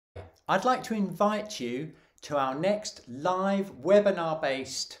I'd like to invite you to our next live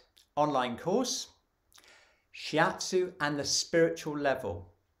webinar-based online course, Shiatsu and the Spiritual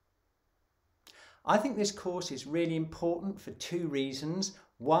Level. I think this course is really important for two reasons.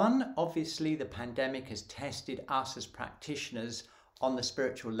 One, obviously the pandemic has tested us as practitioners on the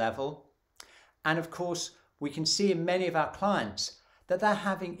spiritual level. And of course, we can see in many of our clients that they're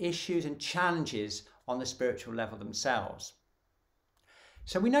having issues and challenges on the spiritual level themselves.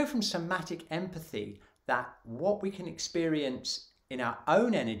 So we know from somatic empathy that what we can experience in our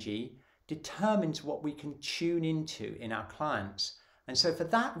own energy determines what we can tune into in our clients. And so for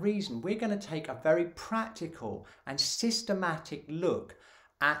that reason, we're going to take a very practical and systematic look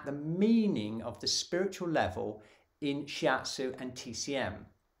at the meaning of the spiritual level in Shiatsu and TCM.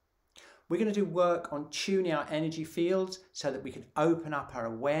 We're going to do work on tuning our energy fields so that we can open up our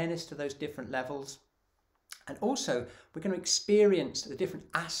awareness to those different levels. And also, we're going to experience the different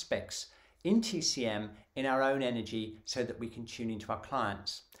aspects in TCM in our own energy so that we can tune into our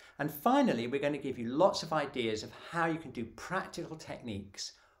clients. And finally, we're going to give you lots of ideas of how you can do practical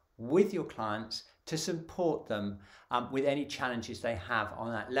techniques with your clients to support them with any challenges they have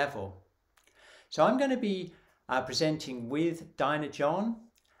on that level. So I'm going to be presenting with Dinah John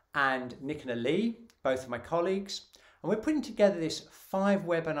and Nicola Lee, both of my colleagues, and we're putting together this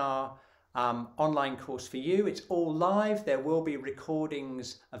 5-webinar online course for you. It's all live. There will be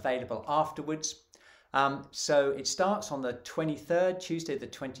recordings available afterwards. So it starts on the 23rd, Tuesday the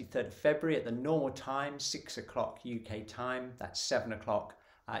 23rd of February at the normal time, 6 o'clock UK time. That's 7 o'clock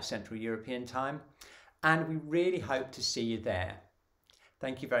Central European time. And we really hope to see you there.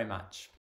 Thank you very much.